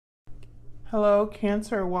Hello,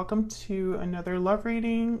 Cancer. Welcome to another love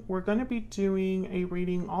reading. We're going to be doing a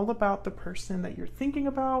reading all about the person that you're thinking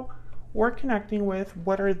about or connecting with.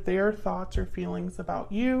 What are their thoughts or feelings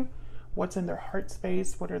about you? What's in their heart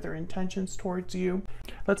space? What are their intentions towards you?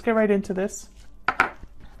 Let's get right into this.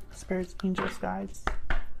 Spirits, angels, guides.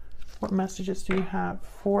 What messages do you have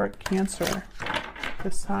for Cancer?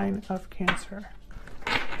 The sign of Cancer.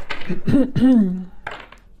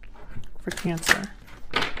 For Cancer.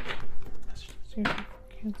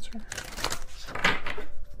 Cancer.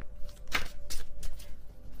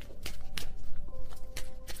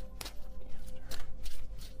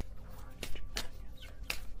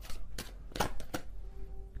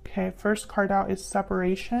 Okay, first card out is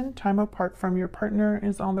separation. Time apart from your partner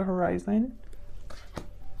is on the horizon.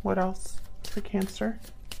 What else for Cancer?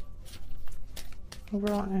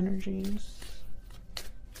 Overall energies.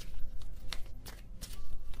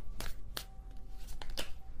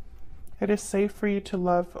 It is safe for you to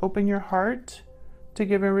love. Open your heart to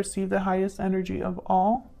give and receive the highest energy of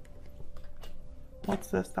all. What's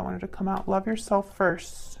this that wanted to come out? Love yourself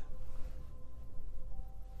first.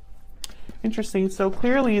 Interesting. So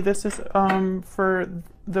clearly this is for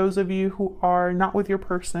those of you who are not with your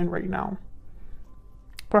person right now.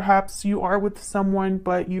 Perhaps you are with someone,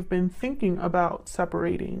 but you've been thinking about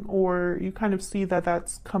separating, or you kind of see that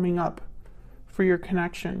that's coming up for your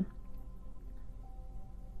connection.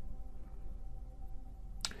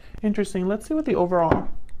 Interesting. Let's see what the overall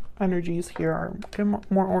energies here are.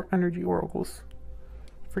 Get more energy oracles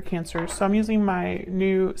for Cancer. So I'm using my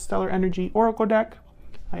new Stellar Energy Oracle deck.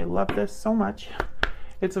 I love this so much.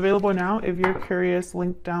 It's available now. If you're curious,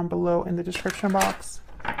 link down below in the description box.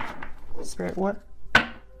 Spirit,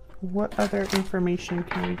 what other information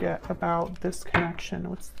can we get about this connection?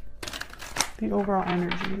 What's the overall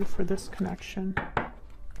energy for this connection?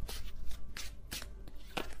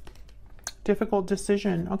 Difficult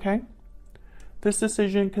decision. Okay, this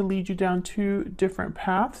decision could lead you down two different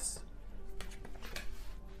paths.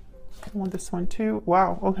 I want this one too.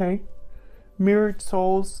 Wow. Okay, mirrored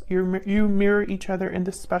souls. You mirror each other in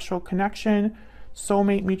this special connection.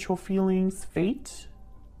 Soulmate, mutual feelings, fate.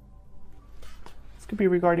 This could be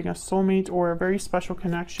regarding a soulmate or a very special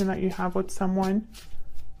connection that you have with someone.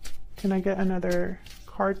 Can I get another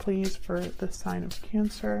card please for the sign of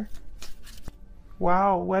Cancer?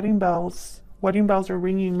 Wow, wedding bells. Wedding bells are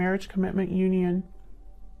ringing. Marriage, commitment, union.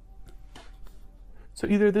 So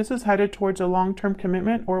either this is headed towards a long-term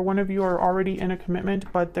commitment, or one of you are already in a commitment,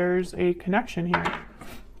 but there's a connection here.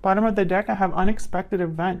 Bottom of the deck, I have unexpected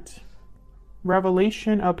event.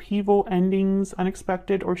 Revelation, upheaval, endings,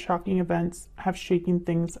 unexpected or shocking events have shaken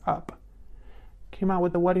things up. Came out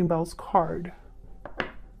with the wedding bells card.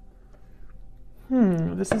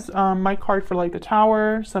 This is my card for like the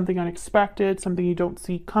Tower, something unexpected, something you don't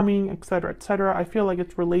see coming, etc., etc. I feel like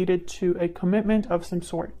it's related to a commitment of some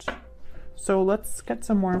sort. So let's get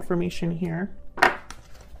some more information here.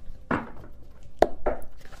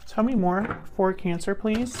 Tell me more for Cancer,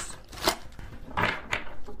 please.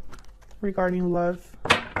 Regarding love,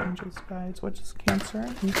 angels, guides, what does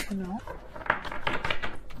Cancer need to know?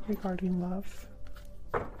 Regarding love,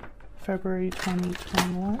 February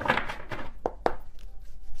 2021.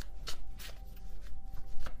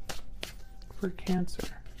 For Cancer.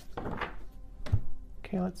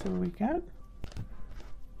 Okay, let's see what we get.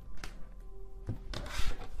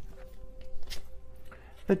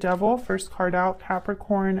 The Devil, first card out,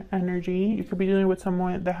 Capricorn energy. You could be dealing with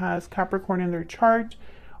someone that has Capricorn in their chart,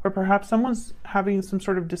 or perhaps someone's having some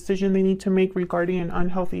sort of decision they need to make regarding an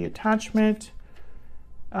unhealthy attachment.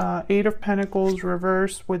 Eight of Pentacles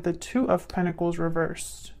reversed with the Two of Pentacles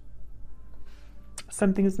reversed.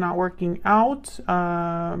 Something's not working out.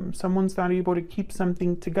 Someone's not able to keep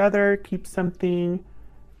something together, keep something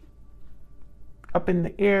up in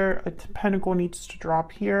the air. A pentacle needs to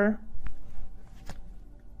drop here.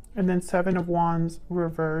 And then Seven of Wands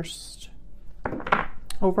reversed.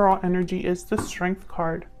 Overall energy is the Strength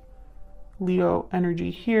card. Leo energy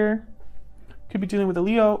here. Could be dealing with a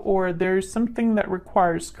Leo, or there's something that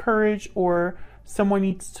requires courage, or someone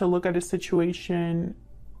needs to look at a situation,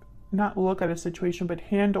 not look at a situation, but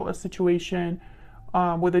handle a situation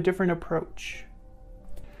with a different approach.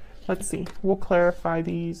 Let's see. We'll clarify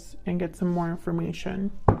these and get some more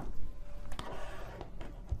information.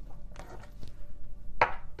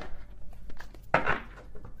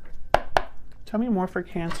 Tell me more for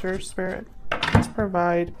Cancer, Spirit. Let's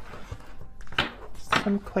provide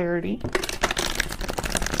some clarity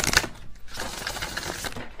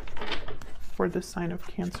for the sign of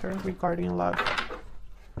Cancer regarding love.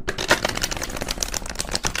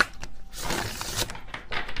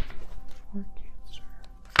 For Cancer.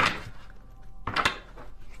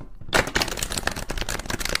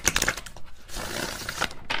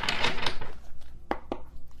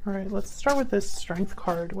 All right, let's start with this Strength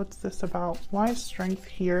card. What's this about? Why is Strength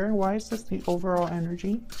here? Why is this the overall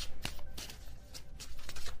energy?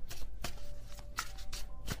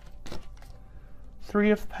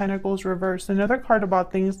 Three of Pentacles reversed. Another card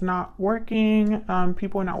about things not working,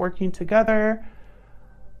 people not working together,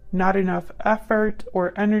 not enough effort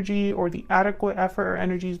or energy, or the adequate effort or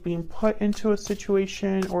energy is being put into a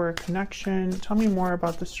situation or a connection. Tell me more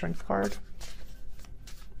about the Strength card.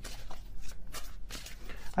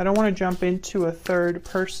 I don't want to jump into a third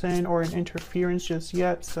person or an interference just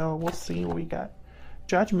yet, so we'll see what we get.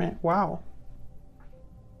 Judgment. Wow.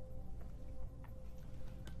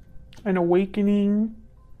 An awakening,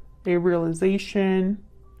 a realization,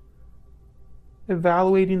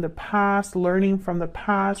 evaluating the past, learning from the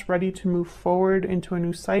past, ready to move forward into a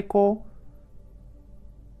new cycle.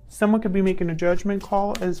 Someone could be making a judgment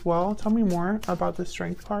call as well. Tell me more about the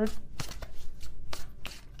Strength card.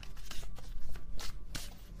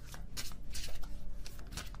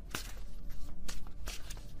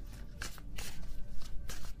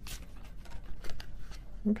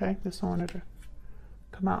 Okay, this one wanted to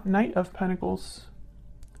come out. Knight of Pentacles.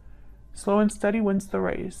 Slow and steady wins the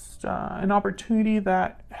race. An opportunity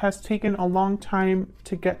that has taken a long time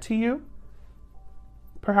to get to you.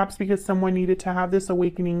 Perhaps because someone needed to have this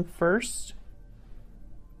awakening first.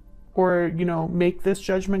 Or, you know, make this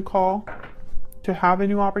judgment call to have a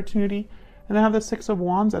new opportunity. And then have the Six of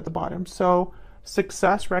Wands at the bottom. So,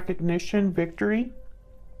 success, recognition, victory.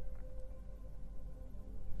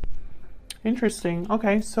 Interesting.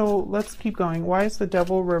 Okay, so let's keep going. Why is the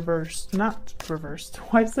Devil reversed? Not reversed.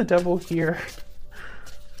 Why is the Devil here?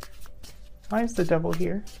 Why is the Devil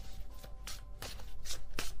here?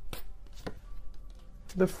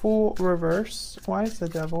 The Fool reverse. Why is the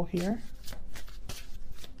Devil here?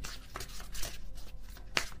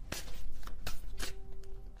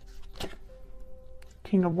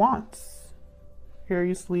 King of Wands.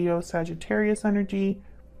 Aries, Leo, Sagittarius energy.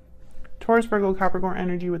 Taurus, Virgo, Capricorn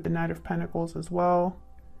energy with the Knight of Pentacles as well.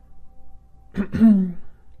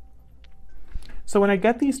 So when I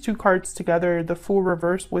get these two cards together, the Fool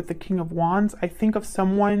reverse with the King of Wands, I think of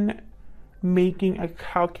someone making a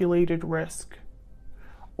calculated risk.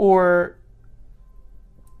 Or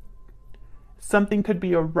something could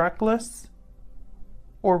be a reckless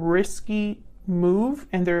or risky move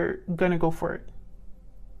and they're gonna go for it.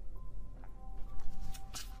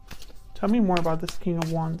 Tell me more about this King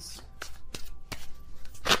of Wands.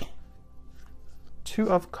 Two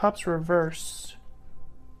of Cups reversed.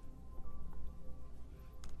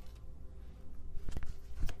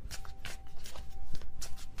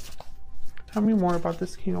 Tell me more about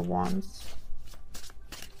this King of Wands.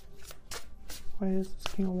 Why is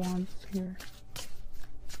this King of Wands here?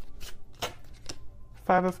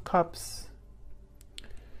 Five of Cups.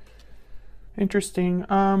 Interesting.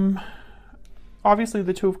 Obviously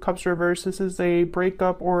the Two of Cups reversed. This is a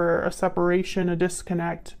breakup or a separation, a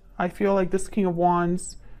disconnect. I feel like this King of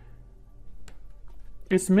Wands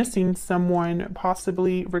is missing someone,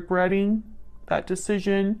 possibly regretting that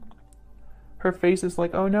decision. Her face is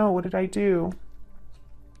like, oh no, what did I do?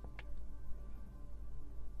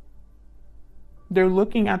 They're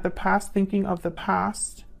looking at the past, thinking of the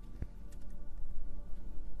past.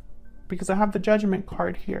 Because I have the Judgment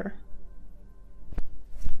card here.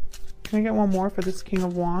 Can I get one more for this King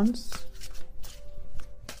of Wands?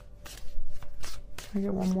 Can I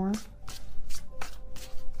get one more?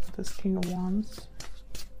 This King of Wands.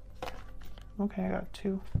 Okay, I got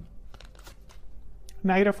two.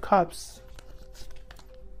 Knight of Cups.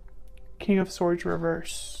 King of Swords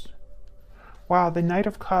reverse. Wow, the Knight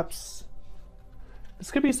of Cups. This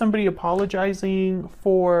could be somebody apologizing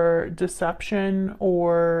for deception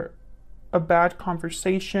or a bad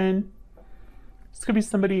conversation. This could be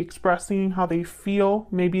somebody expressing how they feel.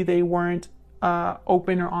 Maybe they weren't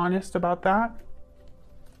open or honest about that.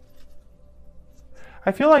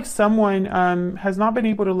 I feel like someone has not been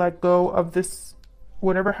able to let go of this,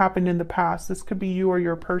 whatever happened in the past. This could be you or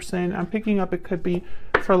your person. I'm picking up it could be,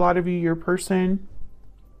 for a lot of you, your person.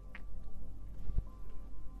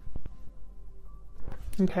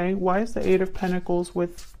 Okay, why is the Eight of Pentacles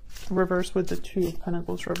with reverse with the Two of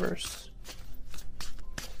Pentacles reverse?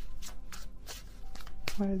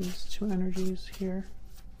 Why are these two energies here?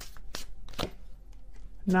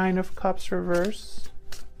 Nine of Cups reverse.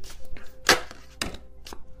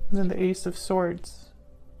 And then the Ace of Swords.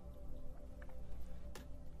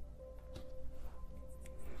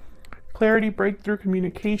 Clarity, breakthrough,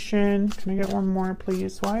 communication. Can I get one more,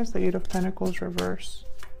 please? Why is the Eight of Pentacles reverse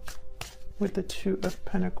with the Two of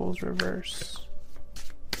Pentacles reverse?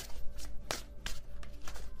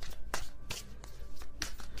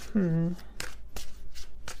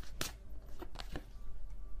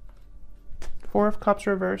 Four of Cups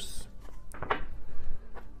reverse.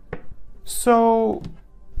 So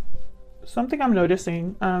something I'm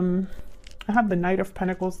noticing, I have the Knight of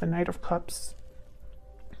Pentacles, the Knight of Cups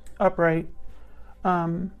upright.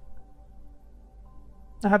 I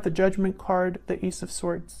have the Judgment card, the Ace of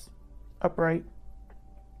Swords upright.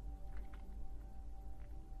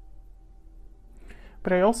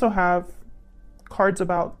 But I also have cards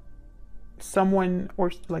about someone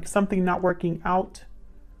or like something not working out,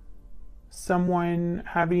 someone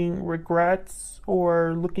having regrets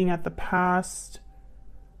or looking at the past,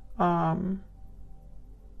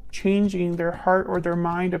 changing their heart or their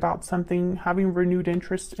mind about something, having renewed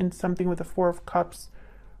interest in something with the Four of Cups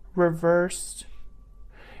reversed.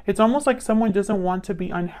 It's almost like someone doesn't want to be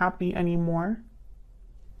unhappy anymore.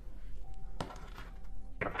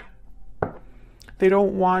 They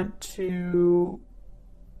don't want to,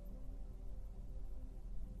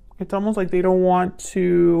 it's almost like they don't want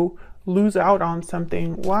to lose out on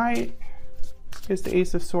something. Why is the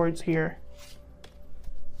Ace of Swords here?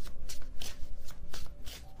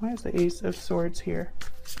 Why is the Ace of Swords here?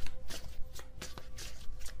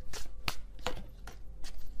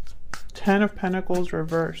 Ten of Pentacles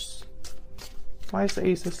reverse. Why is the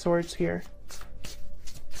Ace of Swords here?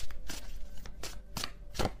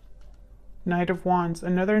 Knight of Wands,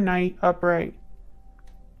 another Knight upright.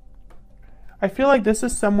 I feel like this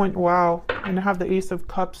is someone, wow, and I have the Ace of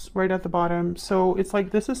Cups right at the bottom. So it's like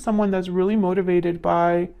this is someone that's really motivated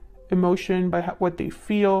by emotion, by what they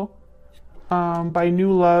feel, by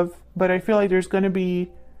new love. But I feel like there's going to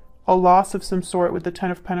be a loss of some sort with the Ten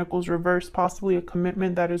of Pentacles reversed, possibly a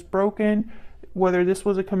commitment that is broken, whether this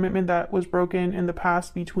was a commitment that was broken in the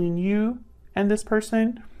past between you and this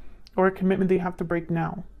person, or a commitment they have to break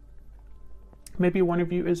now. Maybe one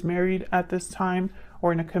of you is married at this time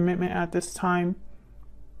or in a commitment at this time.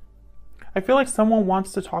 I feel like someone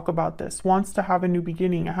wants to talk about this, wants to have a new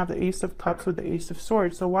beginning. I have the Ace of Cups with the Ace of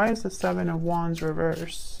Swords. So why is the Seven of Wands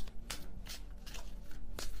reverse?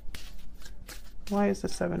 Why is the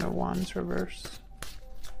Seven of Wands reverse?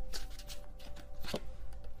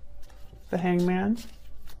 The Hangman.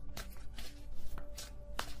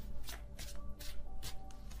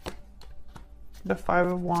 The Five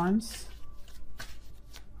of Wands.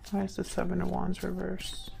 Why is the Seven of Wands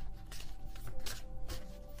reverse?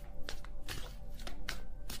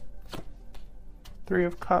 Three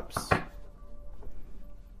of Cups.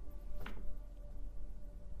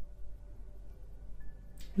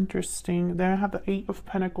 Interesting. Then I have the Eight of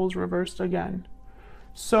Pentacles reversed again.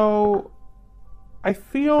 So I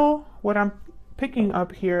feel what I'm picking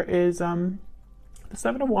up here is the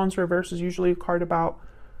Seven of Wands reverse is usually a card about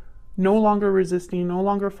no longer resisting, no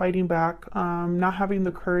longer fighting back, not having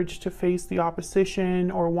the courage to face the opposition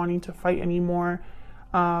or wanting to fight anymore.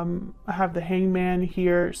 I have the Hangman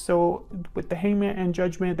here. So with the Hangman and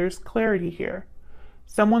Judgment, there's clarity here.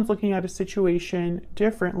 Someone's looking at a situation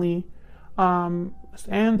differently,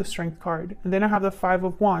 and the Strength card. And then I have the Five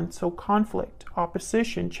of Wands. So conflict,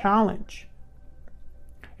 opposition, challenge.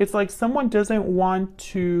 It's like someone doesn't want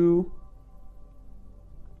to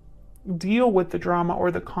deal with the drama or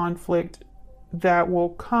the conflict that will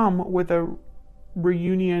come with a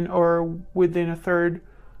reunion or within a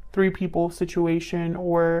three people situation,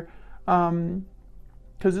 or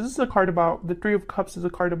because this is a card about, the Three of Cups is a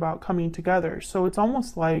card about coming together. So it's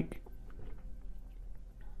almost like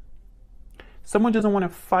someone doesn't want to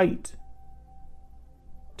fight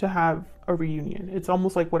to have a reunion. It's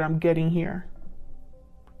almost like what I'm getting here,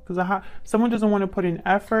 because someone doesn't want to put in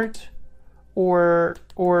effort or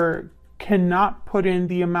cannot put in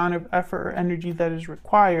the amount of effort or energy that is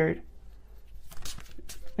required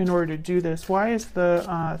in order to do this. Why is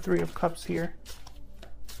the Three of Cups here?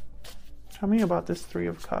 Tell me about this Three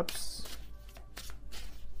of Cups.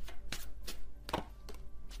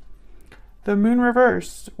 The Moon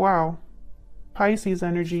reversed. Wow. Pisces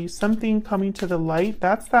energy. Something coming to the light.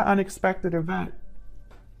 That's that unexpected event.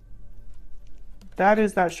 That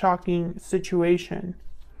is that shocking situation.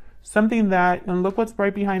 Something that, and look what's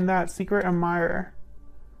right behind that, Secret Admirer.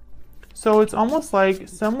 So it's almost like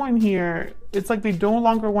someone here, it's like they no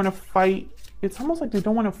longer want to fight. It's almost like they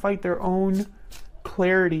don't want to fight their own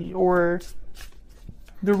clarity or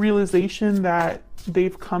the realization that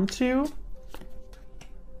they've come to.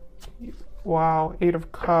 Wow, Eight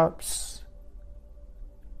of Cups.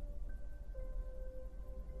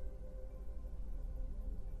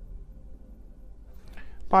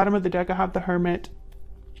 Bottom of the deck, I have the Hermit,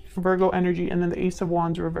 Virgo energy, and then the Ace of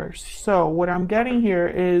Wands reversed. So what I'm getting here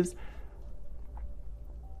is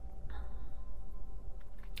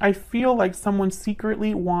I feel like someone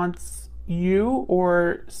secretly wants you,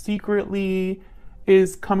 or secretly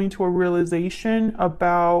is coming to a realization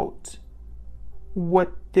about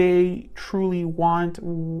what they truly want,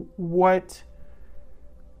 what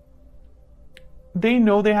they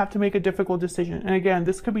know they have to make a difficult decision. And again,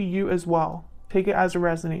 this could be you as well. Take it as it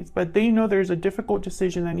resonates. But they know there's a difficult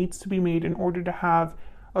decision that needs to be made in order to have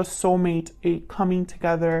a soulmate, a coming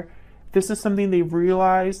together. This is something they've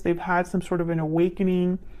realized. They've had some sort of an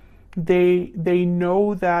awakening. They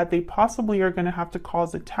know that they possibly are going to have to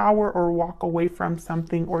cause a tower or walk away from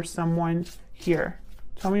something or someone here.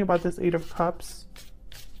 Tell me about this Eight of Cups.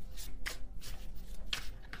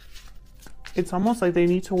 It's almost like they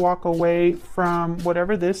need to walk away from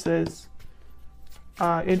whatever this is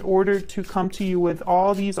in order to come to you with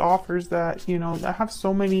all these offers that, you know, that have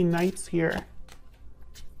so many knights here.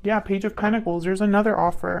 Yeah, Page of Pentacles, there's another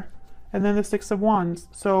offer. And then the Six of Wands.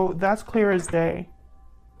 So that's clear as day.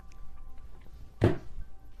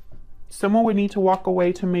 Someone would need to walk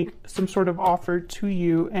away to make some sort of offer to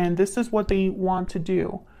you. And this is what they want to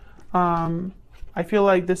do. I feel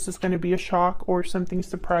like this is going to be a shock or something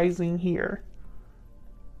surprising here.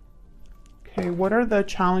 Okay, what are the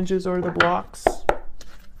challenges or the blocks?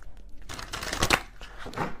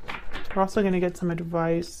 We're also going to get some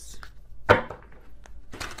advice.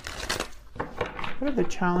 What are the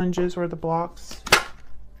challenges or the blocks?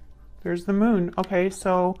 There's the Moon. Okay,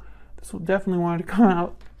 so this will definitely want to come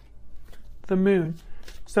out. The Moon.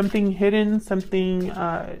 Something hidden, something,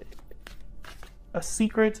 a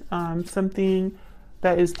secret, something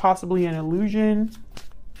that is possibly an illusion,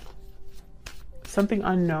 something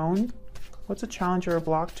unknown. What's a challenge or a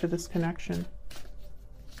block to this connection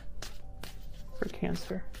for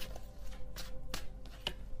Cancer?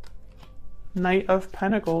 Knight of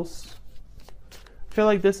Pentacles. I feel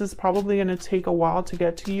like this is probably going to take a while to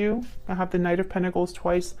get to you. I have the Knight of Pentacles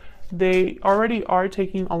twice. They already are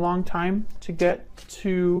taking a long time to get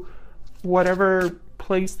to whatever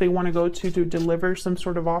place they want to go to deliver some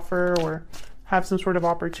sort of offer or have some sort of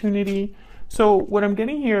opportunity. So what I'm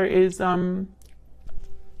getting here is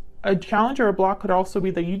a challenge or a block could also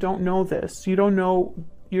be that you don't know this. You don't know,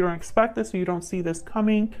 you don't expect this, or you don't see this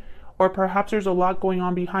coming, or perhaps there's a lot going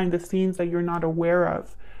on behind the scenes that you're not aware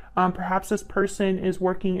of. Perhaps this person is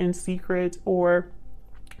working in secret or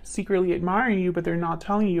secretly admiring you, but they're not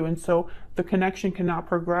telling you, and so the connection cannot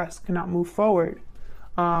progress, cannot move forward.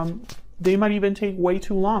 They might even take way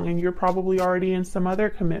too long, and you're probably already in some other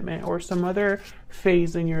commitment or some other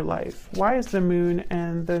phase in your life. Why is the Moon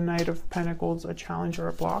and the Knight of Pentacles a challenge or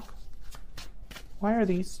a block? Why are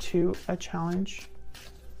these two a challenge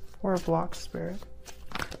or a block, Spirit?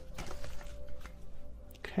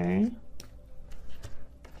 Okay.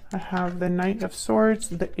 I have the Knight of Swords,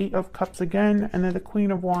 the Eight of Cups again, and then the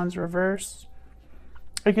Queen of Wands reversed.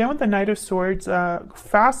 Again, with the Knight of Swords,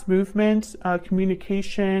 fast movement,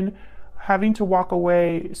 communication, having to walk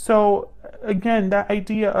away. So again, that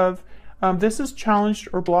idea of this is challenged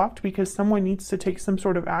or blocked because someone needs to take some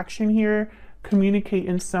sort of action here, communicate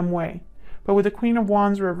in some way. But with the Queen of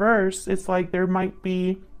Wands reverse, it's like there might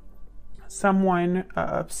be someone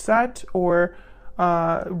upset or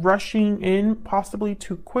rushing in possibly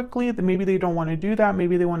too quickly. That maybe they don't want to do that.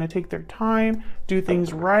 Maybe they want to take their time, do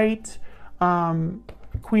things right.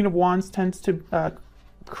 Queen of Wands tends to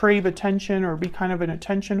crave attention or be kind of an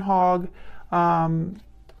attention hog.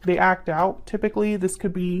 They act out typically. This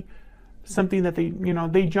could be something that they, you know,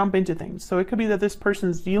 they jump into things. So it could be that this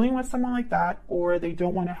person's dealing with someone like that, or they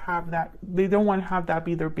don't want to have that. They don't want to have that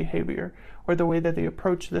be their behavior or the way that they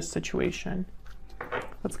approach this situation.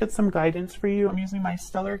 Let's get some guidance for you. I'm using my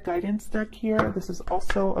Stellar Guidance deck here. This is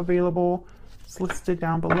also available. It's listed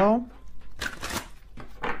down below.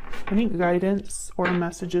 Any guidance or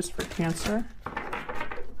messages for Cancer?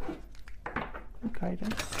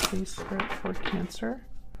 Guidance, please, Spirit, for Cancer.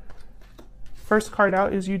 First card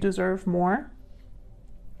out is You Deserve More.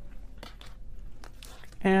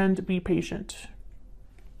 And Be Patient.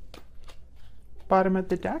 Bottom of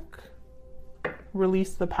the deck,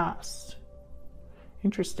 Release the Past.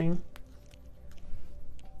 Interesting.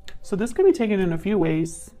 So this could be taken in a few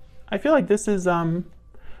ways. I feel like this is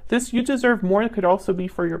this You Deserve More could also be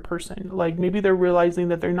for your person. Like maybe they're realizing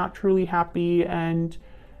that they're not truly happy, and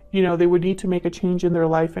you know, they would need to make a change in their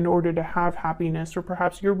life in order to have happiness. Or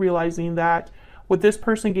perhaps you're realizing that what this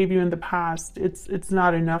person gave you in the past, it's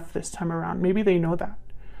not enough this time around. Maybe they know that.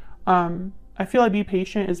 I feel like Be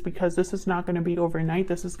Patient is because this is not going to be overnight.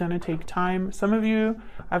 This is going to take time. Some of you,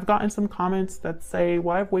 I've gotten some comments that say,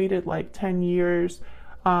 well, I've waited like 10 years.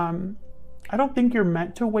 I don't think you're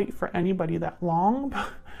meant to wait for anybody that long,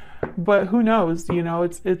 but who knows, you know,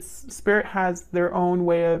 it's Spirit has their own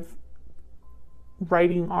way of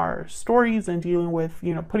writing our stories and dealing with,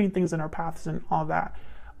 you know, putting things in our paths and all that.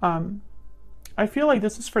 I feel like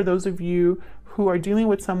this is for those of you who are dealing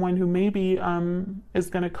with someone who maybe is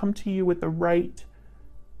going to come to you with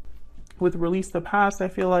release the past. I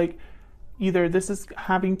feel like either this is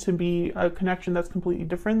having to be a connection that's completely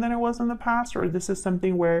different than it was in the past, or this is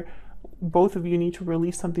something where both of you need to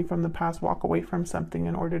release something from the past, walk away from something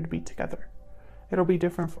in order to be together. It'll be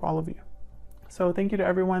different for all of you. So thank you to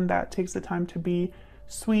everyone that takes the time to be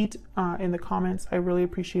sweet in the comments. I really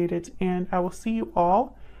appreciate it. And I will see you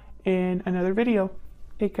all in another video.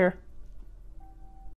 Take care.